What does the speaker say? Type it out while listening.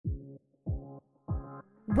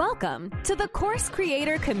Welcome to the Course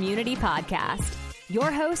Creator Community Podcast.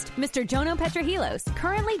 Your host, Mr. Jono Petrohilos,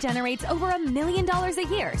 currently generates over $1 million a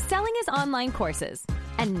year selling his online courses.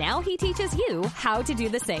 And now he teaches you how to do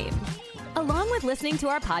the same. Along with listening to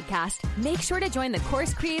our podcast, make sure to join the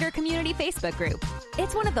Course Creator Community Facebook group.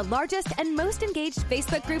 It's one of the largest and most engaged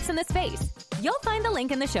Facebook groups in the space. You'll find the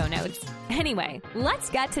link in the show notes. Anyway, let's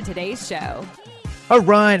get to today's show. All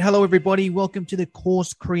right. Hello, everybody. Welcome to the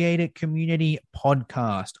Course Creator Community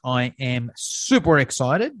Podcast. I am super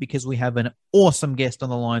excited because we have an awesome guest on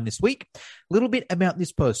the line this week. A little bit about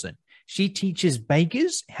this person. She teaches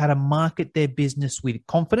bakers how to market their business with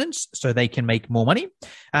confidence so they can make more money.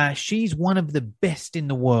 She's one of the best in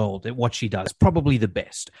the world at what she does, probably the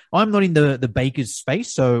best. I'm not in the baker's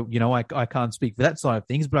space, so, I can't speak for that side of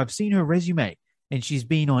things, but I've seen her resume. And she's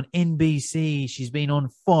been on NBC, she's been on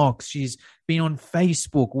Fox, she's been on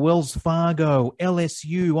Facebook, Wells Fargo,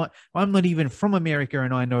 LSU. I'm not even from America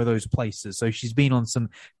and I know those places. So she's been on some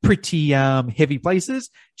pretty heavy places.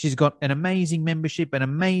 She's got an amazing membership, an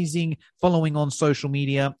amazing following on social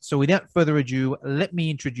media. So without further ado, let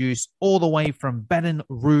me introduce all the way from Baton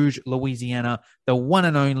Rouge, Louisiana, the one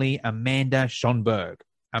and only Amanda Schonberg.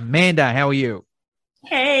 Amanda, how are you?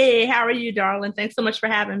 Hey, how are you, darling? Thanks so much for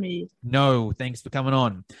having me. No, thanks for coming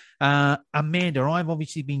on. Amanda, I've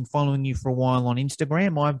obviously been following you for a while on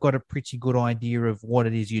Instagram. I've got a pretty good idea of what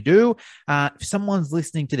it is you do. If someone's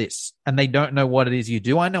listening to this and they don't know what it is you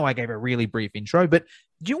do, I know I gave a really brief intro, but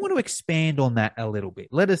do you want to expand on that a little bit?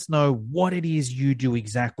 Let us know what it is you do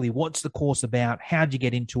exactly. What's the course about? How'd you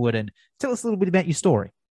get into it? And tell us a little bit about your story.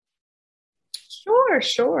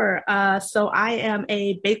 Sure. So I am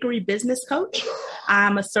a bakery business coach.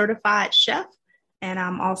 I'm a certified chef, and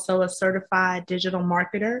I'm also a certified digital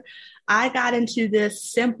marketer. I got into this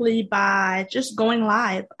simply by just going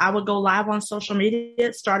live. I would go live on social media.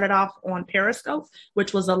 It started off on Periscope,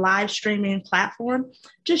 which was a live streaming platform,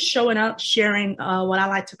 just showing up, sharing what I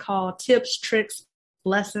like to call tips, tricks,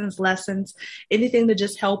 lessons, anything to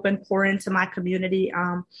just help and pour into my community.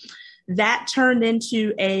 That turned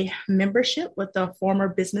into a membership with a former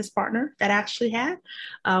business partner that I actually had.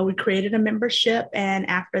 We created a membership, and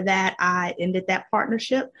after that, I ended that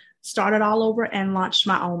partnership, started all over, and launched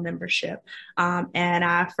my own membership. And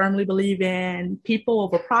I firmly believe in people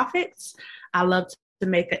over profits. I love to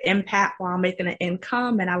make an impact while making an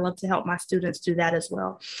income, and I love to help my students do that as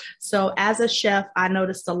well. So as a chef, I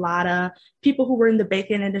noticed a lot of people who were in the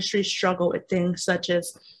baking industry struggle with things such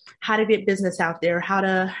as how to get business out there, how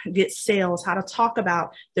to get sales, how to talk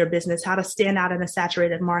about their business, how to stand out in a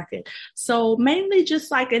saturated market. So mainly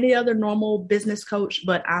just like any other normal business coach,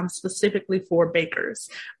 but I'm specifically for bakers,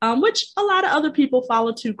 which a lot of other people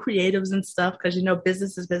follow too, creatives and stuff, because,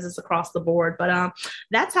 business is business across the board. But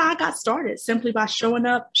that's how I got started, simply by showing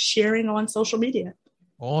up, sharing on social media.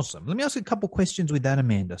 Awesome. Let me ask a couple questions with that,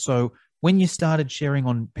 Amanda. So when you started sharing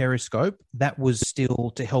on Periscope, that was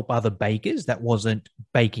still to help other bakers. That wasn't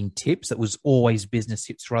baking tips. That was always business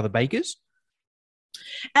tips for other bakers.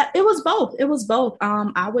 It was both.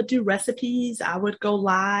 I would do recipes. I would go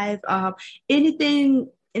live, anything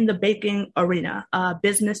in the baking arena,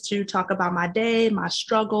 business to talk about my day, my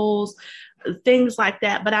struggles, things like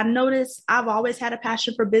that. But I noticed I've always had a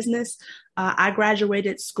passion for business. I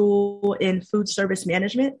graduated school in food service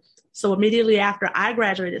management. So immediately after I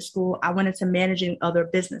graduated school, I went into managing other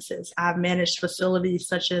businesses. I've managed facilities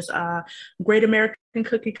such as Great American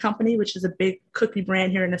Cookie Company, which is a big cookie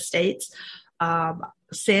brand here in the States,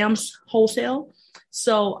 Sam's Wholesale.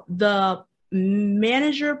 So the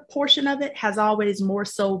manager portion of it has always more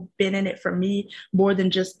so been in it for me, more than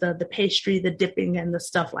just the pastry, the dipping, and the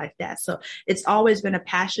stuff like that. So it's always been a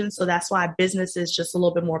passion. So that's why business is just a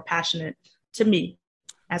little bit more passionate to me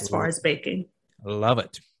as far as baking. Love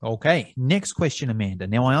it. Okay. Next question, Amanda.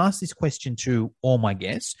 Now, I asked this question to all my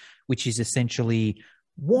guests, which is essentially,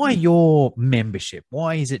 why your membership?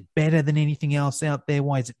 Why is it better than anything else out there?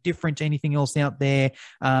 Why is it different to anything else out there?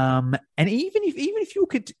 And even if you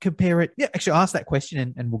could compare it, actually ask that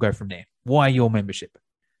question and we'll go from there. Why your membership?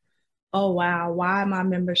 Oh, wow. Why my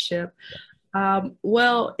membership?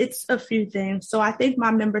 Well, it's a few things. So I think my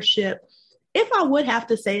membership, if I would have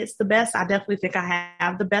to say it's the best, I definitely think I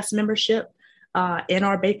have the best membership in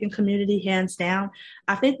our baking community, hands down.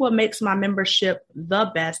 I think what makes my membership the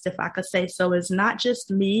best, if I could say so, is not just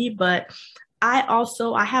me, but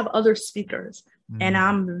I have other speakers, and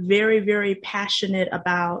I'm very, very passionate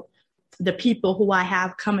about the people who I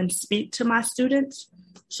have come and speak to my students.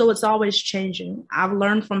 So it's always changing. I've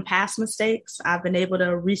learned from past mistakes. I've been able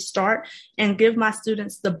to restart and give my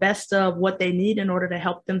students the best of what they need in order to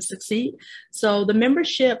help them succeed. So the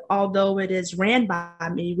membership, although it is ran by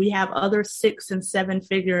me, we have other 6 and 7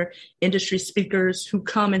 figure industry speakers who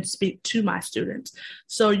come and speak to my students.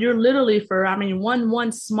 So you're literally for,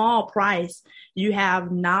 one small price, you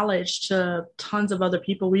have knowledge to tons of other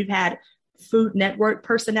people. We've had Food Network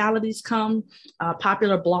personalities come,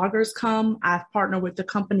 popular bloggers come. I've partnered with the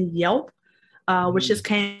company Yelp, which just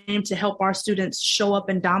came to help our students show up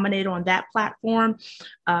and dominate on that platform.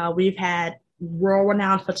 We've had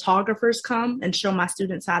world-renowned photographers come and show my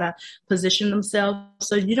students how to position themselves.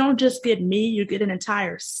 So you don't just get me, you get an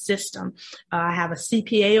entire system. I have a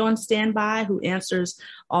CPA on standby who answers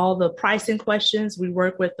all the pricing questions. We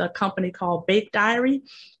work with a company called Bake Diary,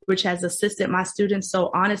 which has assisted my students.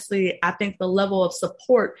 So honestly, I think the level of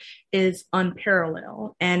support is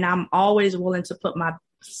unparalleled. And I'm always willing to put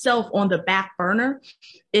myself on the back burner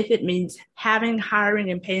if it means hiring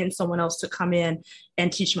and paying someone else to come in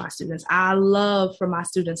and teach my students. I love for my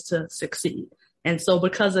students to succeed. And so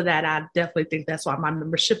because of that, I definitely think that's why my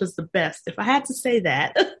membership is the best, if I had to say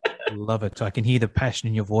that. Love it. I can hear the passion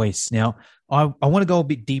in your voice. Now, I want to go a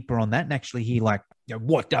bit deeper on that and actually hear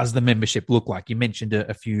what does the membership look like? You mentioned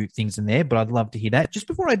a few things in there, but I'd love to hear that. Just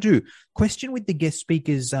before I do, question with the guest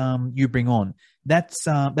speakers you bring on. That's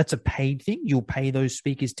a paid thing. You'll pay those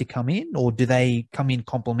speakers to come in, or do they come in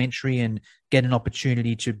complimentary and get an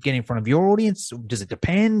opportunity to get in front of your audience? Does it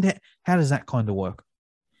depend? How does that kind of work?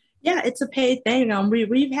 Yeah, it's a paid thing.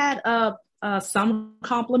 We've had some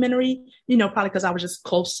complimentary, probably because I was just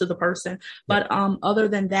close to the person. But other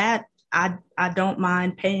than that, I don't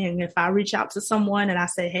mind paying. If I reach out to someone and I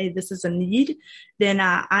say, hey, this is a need, then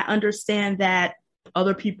I understand that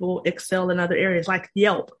other people excel in other areas, like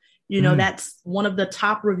Yelp. That's one of the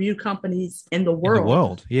top review companies in the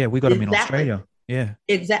world. Yeah, we got them in Australia. Yeah.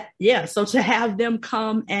 Exactly. Yeah. So to have them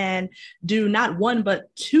come and do not 1,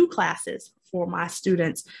 but 2 classes for my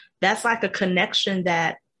students, that's like a connection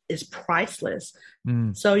that is priceless.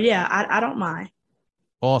 So yeah, I don't mind.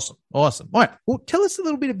 Awesome. All right. Well, tell us a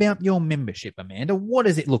little bit about your membership, Amanda. What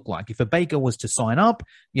does it look like? If a baker was to sign up,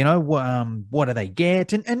 what do they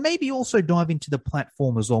get? And maybe also dive into the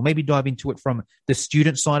platform as well. Maybe dive into it from the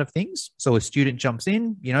student side of things. So a student jumps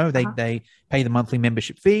in, they pay the monthly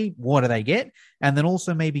membership fee. What do they get? And then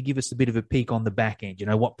also maybe give us a bit of a peek on the back end.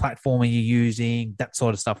 What platform are you using? That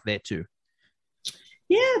sort of stuff there too.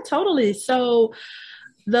 Yeah, totally. So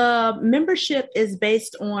the membership is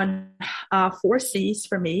based on 4 C's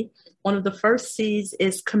for me. One of the first C's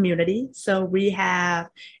is community. So we have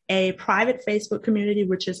a private Facebook community,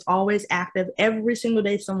 which is always active. Every single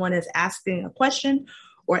day, someone is asking a question,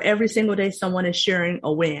 or every single day, someone is sharing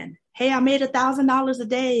a win. Hey, I made $1,000 a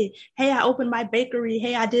day. Hey, I opened my bakery.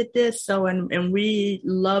 Hey, I did this. So, and we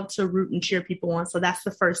love to root and cheer people on. So that's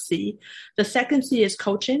the first C. The second C is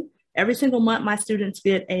coaching. Every single month, my students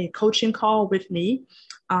get a coaching call with me.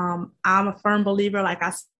 I'm a firm believer, like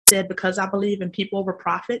I said, because I believe in people over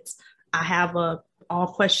profits, I have all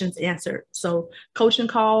questions answered. So coaching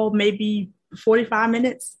call, maybe 45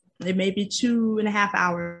 minutes, it may be 2.5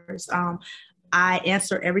 hours. I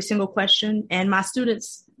answer every single question, and my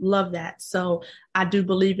students love that. So I do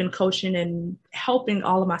believe in coaching and helping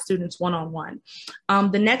all of my students one-on-one.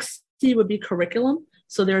 The next C would be curriculum.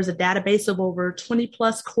 So there's a database of over 20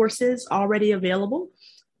 plus courses already available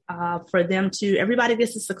for them to, everybody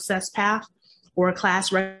gets a success path or a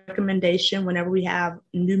class recommendation whenever we have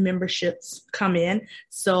new memberships come in,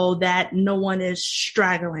 so that no one is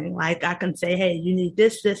straggling. Like I can say, hey, you need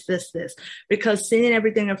this, because seeing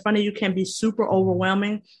everything in front of you can be super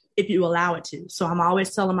overwhelming if you allow it to. So I'm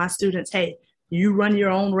always telling my students, hey, you run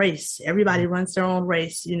your own race. Everybody runs their own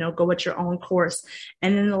race, go at your own course.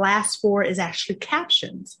 And then the last 4 is actually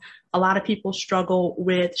captions. A lot of people struggle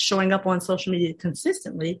with showing up on social media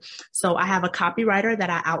consistently. So I have a copywriter that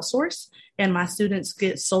I outsource, and my students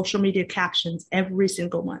get social media captions every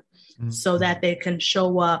single month so that they can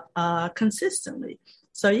show up consistently.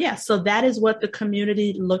 So yeah, so that is what the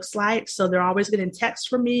community looks like. So they're always getting texts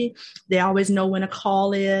from me. They always know when a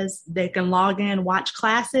call is. They can log in, watch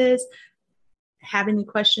classes. Have any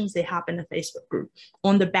questions, they hop in the Facebook group.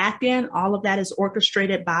 On the back end, all of that is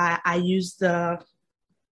orchestrated by, I use the,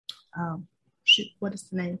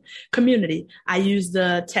 Community. I use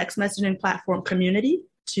the text messaging platform Community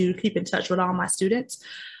to keep in touch with all my students.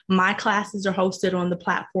 My classes are hosted on the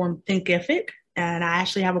platform Thinkific, and I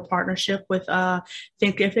actually have a partnership with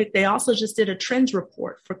Thinkific. They also just did a trends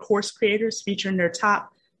report for course creators featuring their top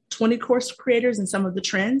 20 course creators and some of the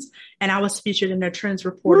trends. And I was featured in their trends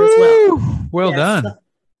report as well. Well done.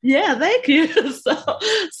 Yeah, thank you.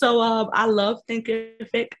 So I love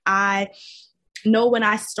Thinkific. I know when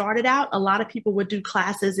I started out, a lot of people would do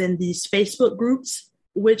classes in these Facebook groups,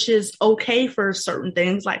 which is okay for certain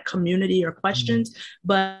things like community or questions,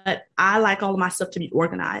 but I like all of my stuff to be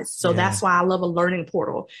organized. So that's why I love a learning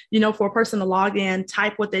portal, for a person to log in,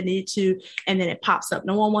 type what they need to, and then it pops up.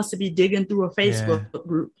 No one wants to be digging through a Facebook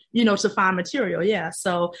group, to find material. Yeah.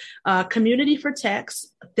 So community for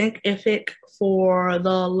text, Thinkific for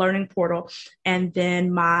the learning portal. And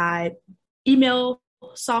then my email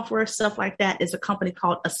software, stuff like that, is a company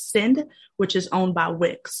called Ascend, which is owned by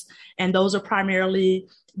Wix. And those are primarily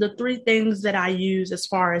the three things that I use as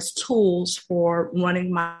far as tools for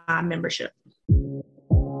running my membership.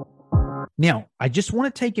 Now, I just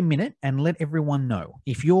want to take a minute and let everyone know,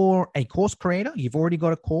 if you're a course creator, you've already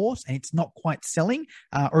got a course and it's not quite selling,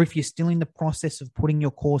 or if you're still in the process of putting your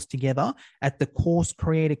course together, at the Course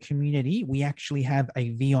Creator Community, we actually have a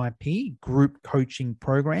VIP group coaching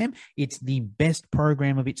program. It's the best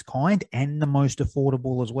program of its kind and the most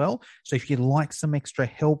affordable as well. So if you'd like some extra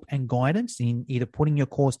help and guidance in either putting your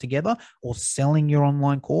course together or selling your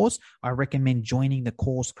online course, I recommend joining the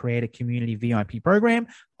Course Creator Community VIP program.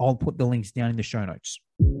 I'll put the links down in the show notes.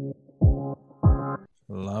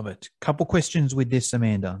 Love it. Couple questions with this,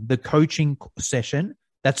 Amanda. The coaching session,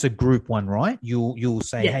 that's a group one, right? You'll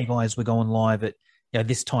say, hey guys, we're going live at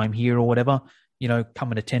this time here or whatever.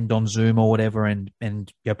 Come and attend on Zoom or whatever, and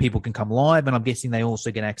people can come live. And I'm guessing they also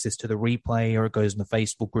get access to the replay, or it goes in the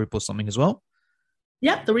Facebook group or something as well.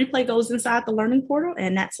 Yep, the replay goes inside the learning portal,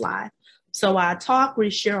 and that's live. So I talk, we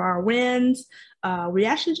share our wins. We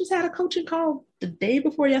actually just had a coaching call the day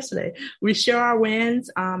before yesterday. We share our wins.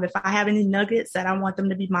 If I have any nuggets that I want them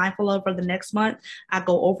to be mindful of for the next month, I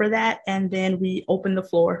go over that, and then we open the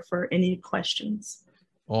floor for any questions.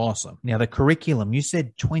 Awesome. Now, the curriculum, you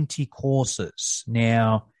said 20 courses.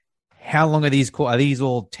 Now, how long are these? Are these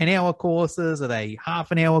all 10-hour courses? Are they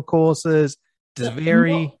half an hour courses? Does it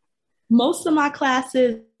vary? Most of my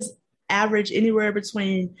classes average anywhere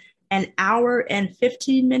between an hour and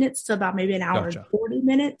 15 minutes to about maybe an hour and 40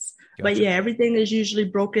 minutes. But yeah, everything is usually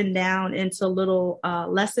broken down into little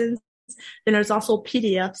lessons. Then there's also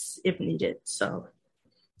PDFs if needed. So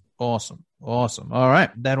awesome. All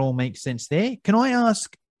right. That all makes sense there. Can I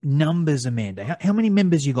ask numbers, Amanda? How many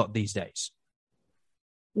members you got these days?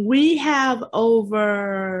 We have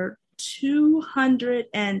over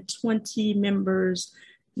 220 members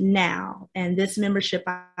now. And this membership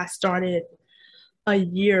I started a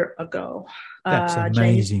year ago. That's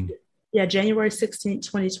amazing. January 16th,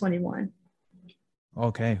 2021.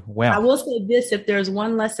 Okay. Wow. I will say this, if there's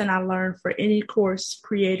one lesson I learned for any course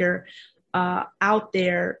creator out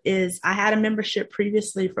there, is I had a membership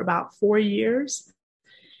previously for about 4 years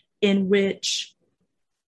in which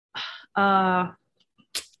I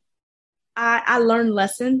learned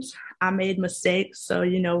lessons. I made mistakes. So,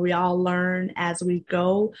 we all learn as we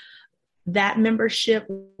go. That membership,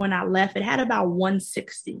 when I left, it had about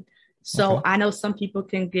 160. So I know some people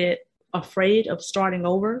can get afraid of starting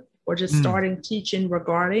over or just starting teaching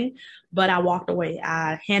regarding, but I walked away.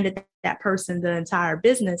 I handed that person the entire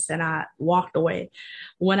business and I walked away.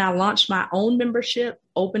 When I launched my own membership,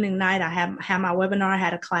 opening night, I had my webinar, I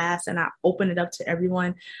had a class, and I opened it up to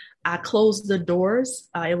everyone. I closed the doors.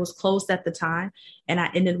 It was closed at the time, and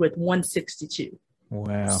I ended with 162.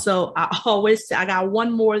 Wow. So I got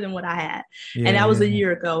one more than what I had. And that was a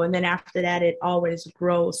year ago. And then after that, it always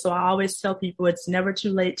grows. So I always tell people it's never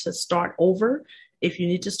too late to start over if you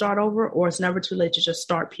need to start over, or it's never too late to just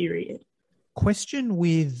start, period. Question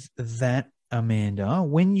with that, Amanda,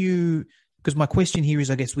 because my question here is,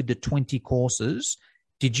 I guess, with the 20 courses,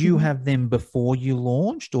 did you have them before you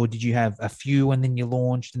launched, or did you have a few and then you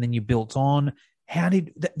launched and then you built on? How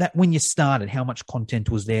did that when you started, how much content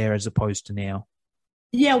was there as opposed to now?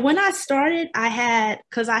 Yeah, when I started, I had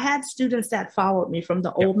students that followed me from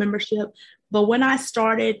the old membership. But when I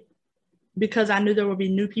started, because I knew there would be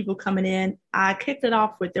new people coming in, I kicked it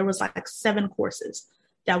off with, there was like 7 courses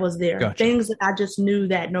that was there. Gotcha. Things that I just knew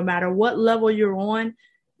that no matter what level you're on,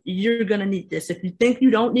 you're going to need this. If you think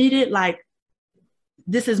you don't need it, like,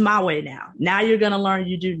 this is my way now. Now you're going to learn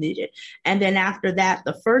you do need it. And then after that,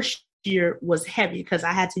 the first year was heavy because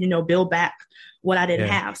I had to, build back what I didn't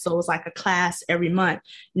have. So it was like a class every month.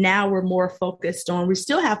 Now we're more focused on, we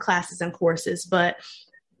still have classes and courses, but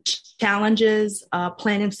challenges,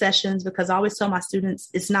 planning sessions, because I always tell my students,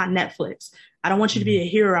 it's not Netflix. I don't want you to be a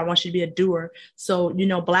hero. I want you to be a doer. So,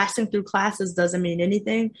 blasting through classes doesn't mean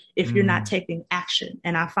anything if you're not taking action.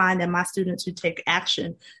 And I find that my students who take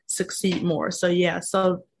action succeed more. So,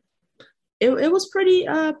 so it was pretty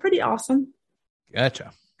awesome.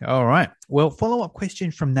 Gotcha. All right. Well, follow-up question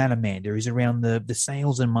from that, Amanda, is around the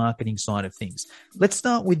sales and marketing side of things. Let's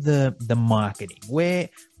start with the marketing. Where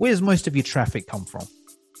does most of your traffic come from?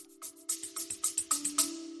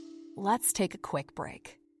 Let's take a quick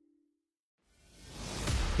break.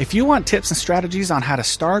 If you want tips and strategies on how to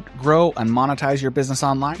start, grow, and monetize your business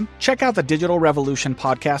online, check out the Digital Revolution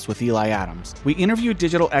podcast with Eli Adams. We interview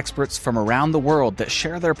digital experts from around the world that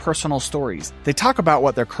share their personal stories. They talk about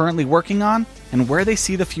what they're currently working on and where they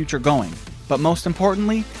see the future going. But most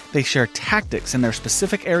importantly, they share tactics in their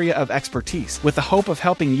specific area of expertise with the hope of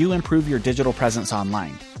helping you improve your digital presence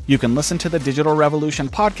online. You can listen to the Digital Revolution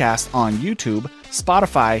podcast on YouTube,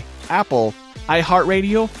 Spotify, Apple,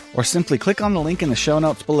 iHeartRadio, or simply click on the link in the show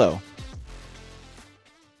notes below.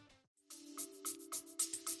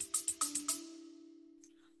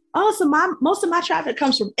 Also, most of my traffic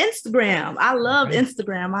comes from Instagram. I love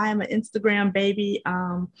Instagram. I am an Instagram baby.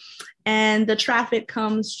 And the traffic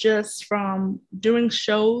comes just from doing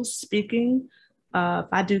shows, speaking. If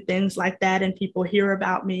I do things like that and people hear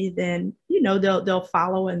about me, then, they'll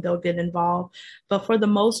follow and they'll get involved. But for the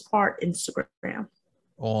most part, Instagram.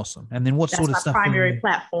 Awesome. And then what That's sort of my stuff? Primary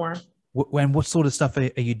platform. And what sort of stuff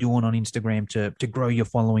are you doing on Instagram to grow your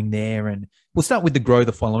following there? And we'll start with the grow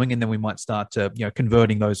the following, and then we might start to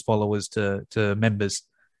converting those followers to members.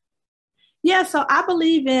 Yeah, so I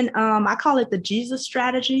believe in I call it the Jesus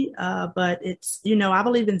strategy, but it's I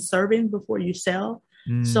believe in serving before you sell.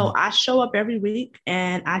 So I show up every week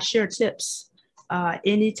and I share tips,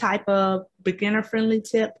 any type of beginner friendly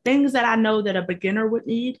tip, things that I know that a beginner would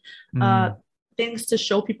need. Things to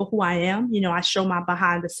show people who I am. I show my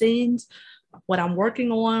behind the scenes, what I'm working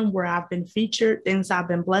on, where I've been featured, things I've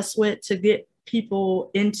been blessed with to get people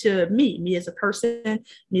into me as a person,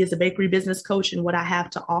 me as a bakery business coach, and what I have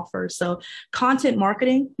to offer. So content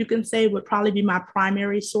marketing, you can say, would probably be my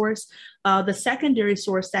primary source. The secondary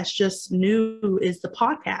source that's just new is the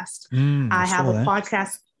podcast. I have a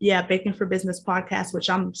podcast. Yeah, Baking for Business podcast, which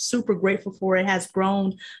I'm super grateful for. It has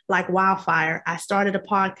grown like wildfire. I started a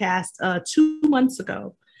podcast 2 months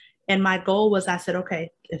ago, and my goal was, I said, okay,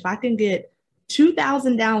 if I can get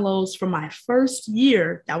 2,000 downloads for my first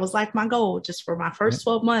year, that was like my goal, just for my first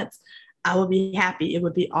 12 months, I would be happy. It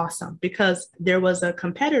would be awesome, because there was a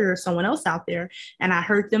competitor, someone else out there, and I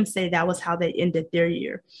heard them say that was how they ended their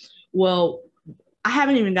year. Well, I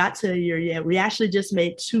haven't even got to a year yet. We actually just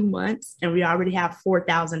made 2 months and we already have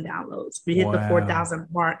 4,000 downloads. We hit the 4,000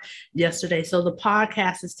 mark yesterday. So the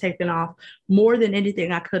podcast has taken off more than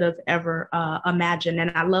anything I could have ever imagined.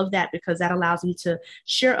 And I love that, because that allows me to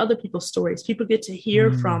share other people's stories. People get to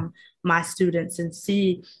hear from my students and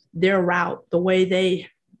see their route, the way they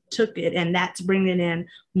took it. And that's bringing in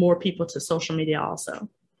more people to social media also.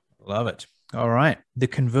 Love it. All right. The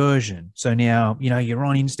conversion. So now, you're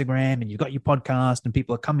on Instagram and you've got your podcast and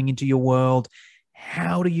people are coming into your world.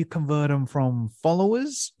 How do you convert them from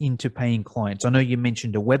followers into paying clients? I know you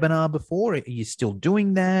mentioned a webinar before. Are you still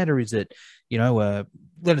doing that? Or is it,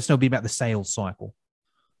 let us know a bit about the sales cycle.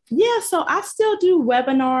 Yeah. So I still do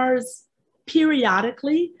webinars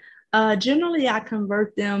periodically. Generally, I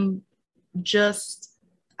convert them just,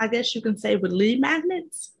 I guess you can say, with lead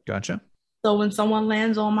magnets. Gotcha. So when someone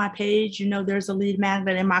lands on my page, there's a lead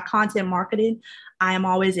magnet. In my content marketing, I am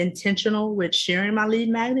always intentional with sharing my lead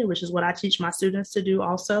magnet, which is what I teach my students to do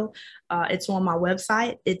also. It's on my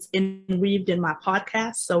website. It's weaved in my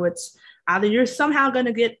podcast. So it's either you're somehow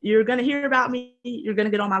going to hear about me, you're going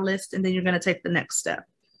to get on my list, and then you're going to take the next step.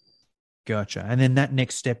 Gotcha. And then that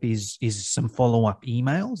next step is some follow-up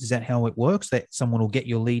emails. Is that how it works? That someone will get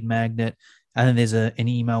your lead magnet and then there's an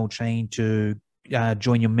email chain to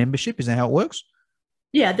join your membership? Is that how it works?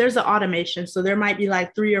 Yeah, there's an automation. So there might be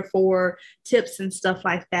like 3 or 4 tips and stuff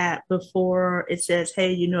like that before it says,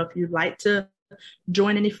 hey, if you'd like to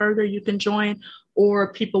join any further, you can join.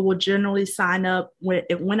 Or people will generally sign up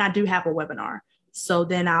when I do have a webinar. So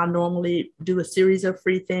then I'll normally do a series of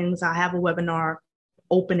free things. I'll have a webinar,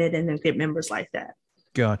 open it, and then get members like that.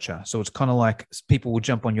 Gotcha. So it's kind of like people will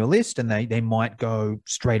jump on your list and they might go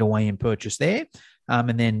straight away and purchase there.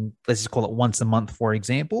 And then let's just call it once a month, for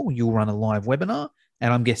example, you'll run a live webinar.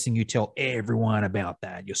 And I'm guessing you tell everyone about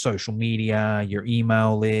that, your social media, your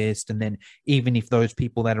email list. And then even if those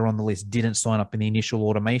people that are on the list didn't sign up in the initial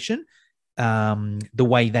automation, the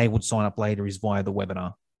way they would sign up later is via the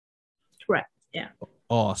webinar. Correct. Yeah.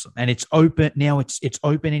 Awesome. And it's open now. It's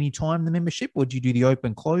open anytime, the membership, or do you do the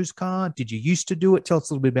open close card? Did you used to do it? Tell us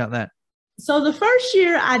a little bit about that. So the first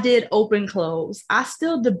year I did open close. I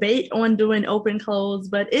still debate on doing open close,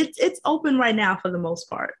 but it's open right now for the most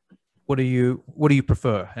part. What do you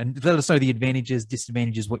prefer? And let us know the advantages,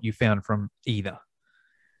 disadvantages, what you found from either.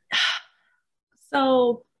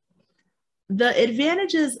 So The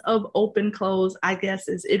advantages of open close, I guess,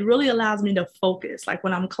 is it really allows me to focus. Like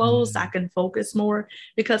when I'm closed, I can focus more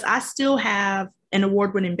because I still have an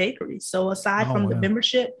award-winning bakery. So aside from the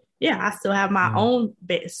membership, I still have my own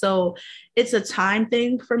base. So it's a time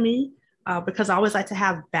thing for me because I always like to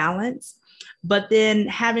have balance. But then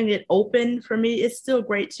having it open for me, it's still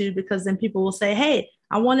great too, because then people will say, hey,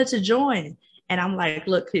 I wanted to join. And I'm like,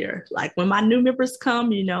 look here, like when my new members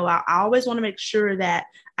come, I always want to make sure that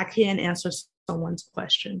I can answer someone's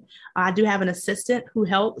question. I do have an assistant who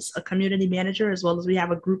helps, a community manager, as well as we have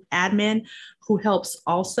a group admin who helps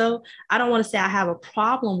also. I don't want to say I have a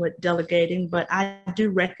problem with delegating, but I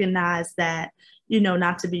do recognize that,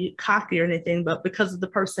 not to be cocky or anything, but because of the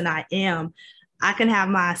person I am, I can have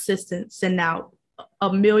my assistant send out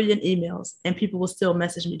 1 million emails and people will still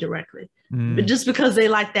message me directly. But just because they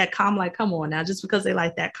like that, I'm like, come on now, just because they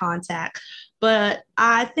like that contact. But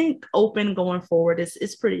I think open going forward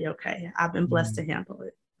is pretty okay. I've been blessed to handle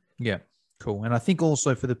it. Yeah, cool. And I think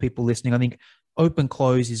also for the people listening, I think open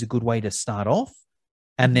close is a good way to start off.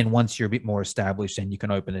 And then once you're a bit more established, then you can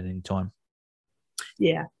open at any time.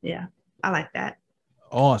 Yeah. I like that.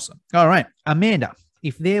 Awesome. All right, Amanda,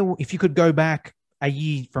 if you could go back a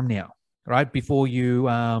year from now, right, before you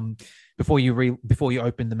open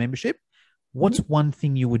the membership, what's one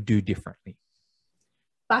thing you would do differently?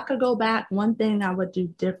 If I could go back, one thing I would do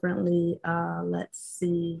differently, let's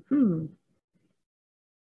see.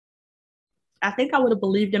 I think I would have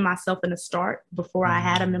believed in myself in the start before I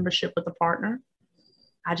had a membership with a partner.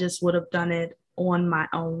 I just would have done it on my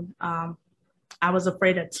own. I was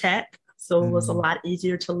afraid of tech, so it was a lot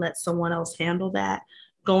easier to let someone else handle that.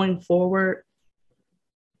 Going forward,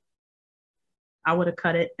 I would have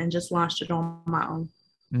cut it and just launched it on my own.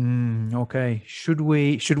 Okay. Should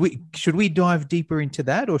we dive deeper into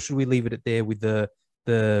that, or should we leave it at there with the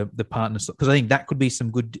partners? Because I think that could be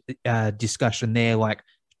some good discussion there. Like,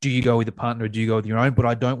 do you go with a partner or do you go with your own? But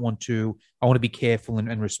I want to be careful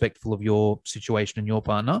and respectful of your situation and your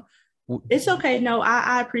partner. It's okay. No,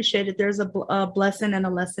 I appreciate it. There's a blessing and a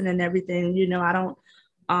lesson in everything. I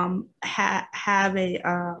don't have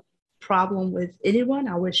a problem with anyone.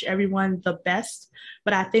 I wish everyone the best,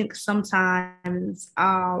 but I think sometimes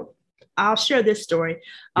I'll share this story.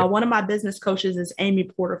 One of my business coaches is Amy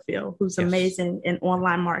Porterfield, who's amazing in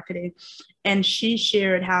online marketing. And she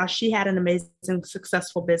shared how she had an amazing,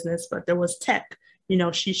 successful business, but there was tech.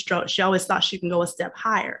 She always thought she can go a step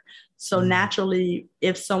higher. So naturally,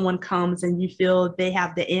 if someone comes and you feel they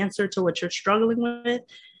have the answer to what you're struggling with,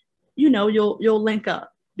 you'll link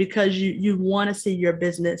up because you want to see your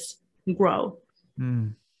business grow.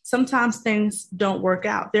 Sometimes things don't work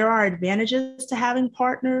out. There are advantages to having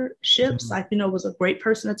partnerships. Like, was a great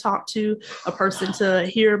person to talk to, a person to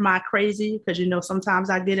hear my crazy, because, sometimes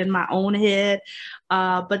I get in my own head.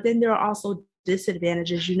 But then there are also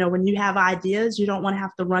disadvantages. When you have ideas, you don't want to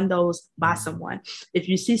have to run those by someone. If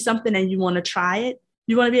you see something and you want to try it,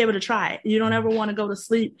 you want to be able to try it. You don't ever want to go to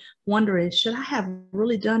sleep wondering, should I have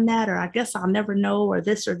really done that? Or I guess I'll never know, or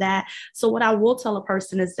this or that. So what I will tell a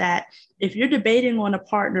person is that if you're debating on a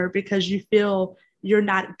partner because you feel you're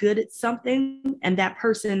not good at something and that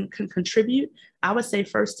person can contribute, I would say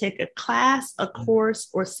first take a class, a course,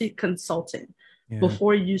 or seek consulting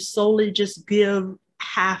before you solely just give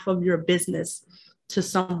half of your business to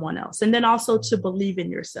someone else. And then also to believe in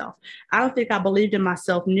yourself. I don't think I believed in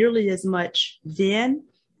myself nearly as much then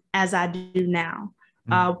as I do now,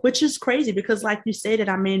 which is crazy because like you stated,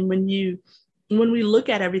 I mean, when we look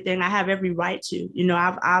at everything, I have every right to,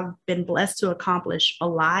 I've been blessed to accomplish a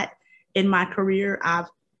lot in my career. I've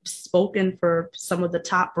spoken for some of the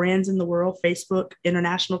top brands in the world, Facebook,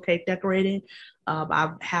 International Cake Decorating.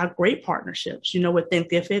 I've had great partnerships, with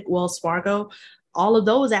Thinkific, Wells Fargo. All of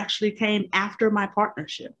those actually came after my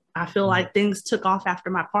partnership. I feel like things took off after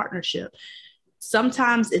my partnership.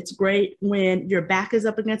 Sometimes it's great when your back is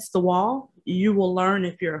up against the wall. You will learn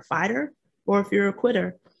if you're a fighter or if you're a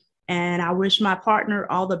quitter. And I wish my partner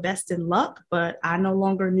all the best in luck, but I no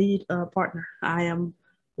longer need a partner. I am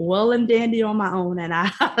well and dandy on my own. And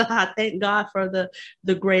I thank God for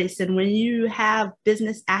the grace. And when you have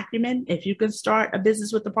business acumen, if you can start a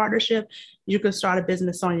business with a partnership, you can start a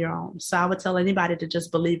business on your own. So I would tell anybody to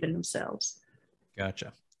just believe in themselves.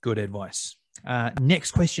 Gotcha. Good advice.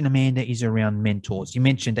 Next question, Amanda, is around mentors. You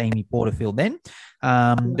mentioned Amy Porterfield then.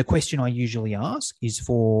 The question I usually ask is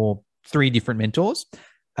for 3 different mentors.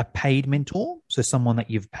 A paid mentor, so someone that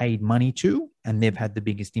you've paid money to and they've had the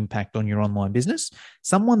biggest impact on your online business.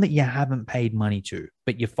 Someone that you haven't paid money to,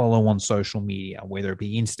 but you follow on social media, whether it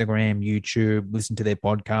be Instagram, YouTube, listen to their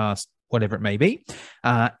podcast, whatever it may be,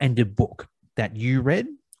 and a book that you read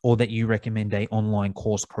or that you recommend a online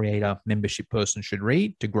course creator membership person should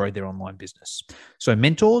read to grow their online business? So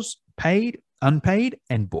mentors, paid, unpaid,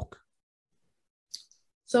 and book.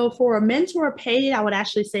 So for a mentor paid, I would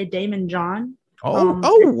actually say Daymond John.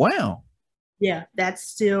 Wow. Yeah, that's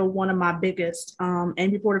still one of my biggest.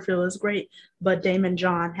 Amy Porterfield is great, but Daymond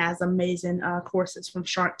John has amazing courses from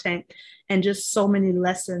Shark Tank and just so many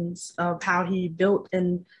lessons of how he built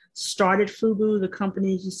and started FUBU, the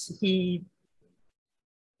company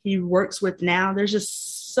he works with now. There's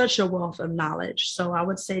just such a wealth of knowledge. So I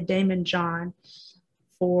would say Daymond John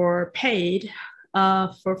for paid.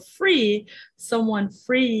 For free, someone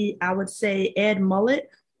free, I would say Ed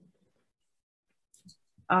Mullet.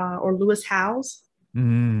 Or Lewis Howes.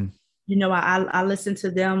 Mm. You know, I listen to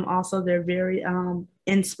them also. They're very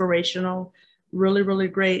inspirational, really, really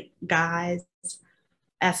great guys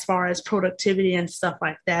as far as productivity and stuff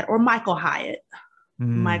like that. Or Michael Hyatt.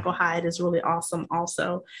 Michael Hyatt is really awesome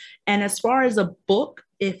also. And as far as a book,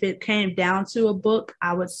 if it came down to a book,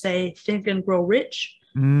 I would say Think and Grow Rich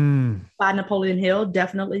by Napoleon Hill,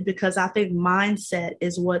 definitely, because I think mindset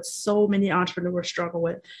is what so many entrepreneurs struggle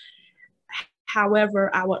with. However,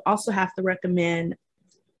 I would also have to recommend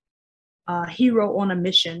Hero on a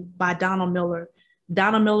Mission by Donald Miller.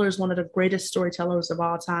 Donald Miller is one of the greatest storytellers of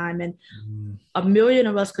all time. And a million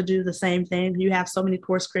of us could do the same thing. You have so many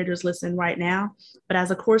course creators listening right now. But as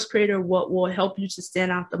a course creator, what will help you to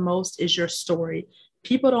stand out the most is your story.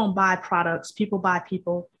 People don't buy products. People buy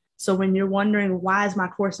people. So when you're wondering, why is my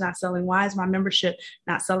course not selling? Why is my membership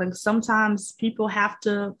not selling? Sometimes people have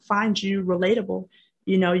to find you relatable.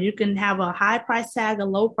 You know, you can have a high price tag, a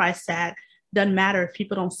low price tag. Doesn't matter if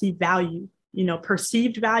people don't see value. You know,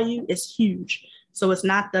 perceived value is huge. So it's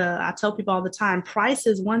not I tell people all the time, price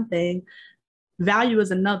is one thing, value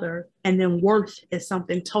is another, and then worth is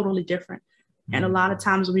something totally different. And a lot of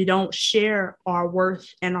times we don't share our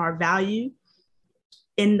worth and our value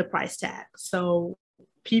in the price tag. So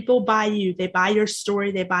people buy you, they buy your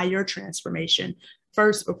story, they buy your transformation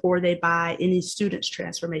first before they buy any student's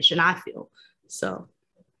transformation, I feel. So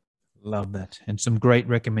love that. And some great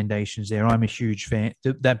recommendations there. I'm a huge fan.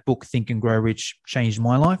 That book, Think and Grow Rich, changed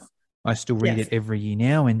my life. I still read it every year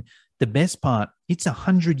now. And the best part, it's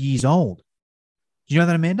 100 years old. Do you know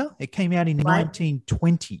that, Amanda? It came out in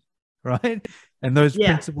 1920, right? And those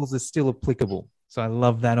principles are still applicable. So I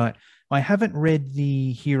love that. I haven't read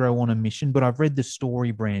the Hero on a Mission, but I've read the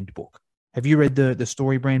Story Brand book. Have you read the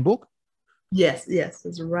Story Brand book? Yes,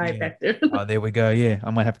 it's right back there. Oh, there we go. Yeah,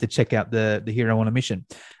 I might have to check out the Hero on a Mission.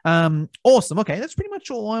 Awesome. Okay, that's pretty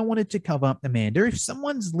much all I wanted to cover, Amanda. If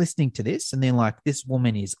someone's listening to this and they're like, this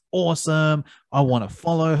woman is awesome, I want to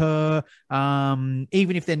follow her.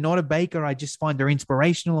 Even if they're not a baker, I just find her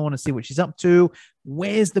inspirational. I want to see what she's up to.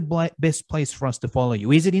 Where's the best place for us to follow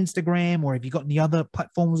you? Is it Instagram, or have you got any other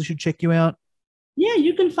platforms we should check you out? Yeah,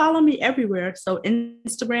 you can follow me everywhere. So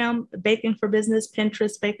Instagram, Baking for Business,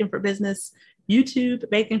 Pinterest, Baking for Business, YouTube,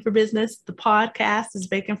 Baking for Business. The podcast is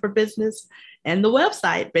Baking for Business, and the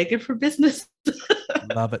website, Baking for Business.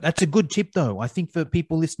 Love it. That's a good tip, though. I think for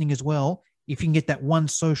people listening as well, if you can get that one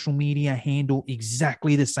social media handle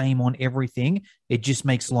exactly the same on everything, it just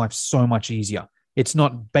makes life so much easier. It's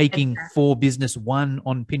not baking for business 1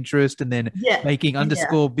 on Pinterest and then baking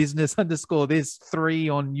 _ business _ this 3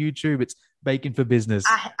 on YouTube. It's baking for business.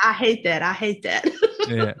 I hate that.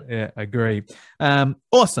 Yeah, agree.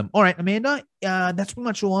 Awesome. All right, Amanda, that's pretty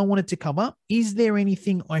much all I wanted to cover. Is there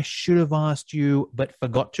anything I should have asked you but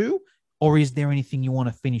forgot to, or is there anything you want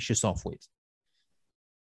to finish us off with?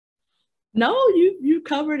 No, you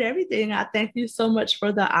covered everything. I thank you so much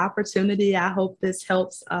for the opportunity. I hope this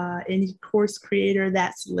helps any course creator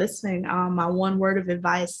that's listening. My one word of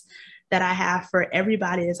advice that I have for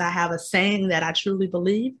everybody is I have a saying that I truly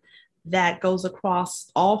believe that goes across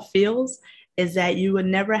all fields, is that you would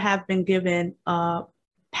never have been given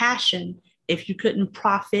passion if you couldn't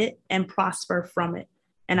profit and prosper from it.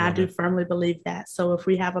 And I do firmly believe that. So if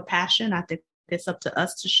we have a passion, I think it's up to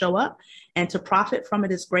us to show up, and to profit from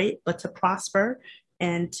it is great, but to prosper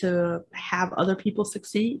and to have other people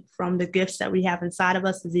succeed from the gifts that we have inside of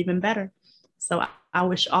us is even better. So I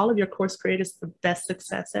wish all of your course creators the best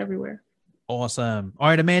success everywhere. Awesome. All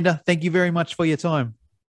right, Amanda, thank you very much for your time.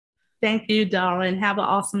 Thank you, darling. Have an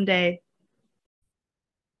awesome day.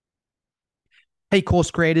 Hey,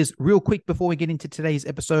 course creators, real quick before we get into today's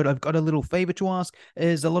episode, I've got a little favor to ask.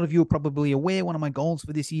 As a lot of you are probably aware, one of my goals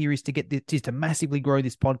for this year is to massively grow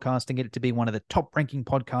this podcast and get it to be one of the top ranking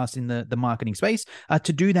podcasts in the marketing space.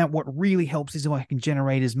 To do that, what really helps is if I can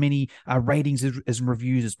generate as many ratings as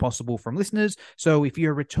reviews as possible from listeners. So if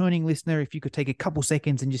you're a returning listener, if you could take a couple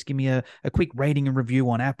seconds and just give me a quick rating and review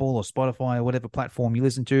on Apple or Spotify or whatever platform you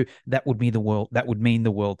listen to, that would mean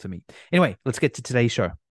the world to me. Anyway, let's get to today's show.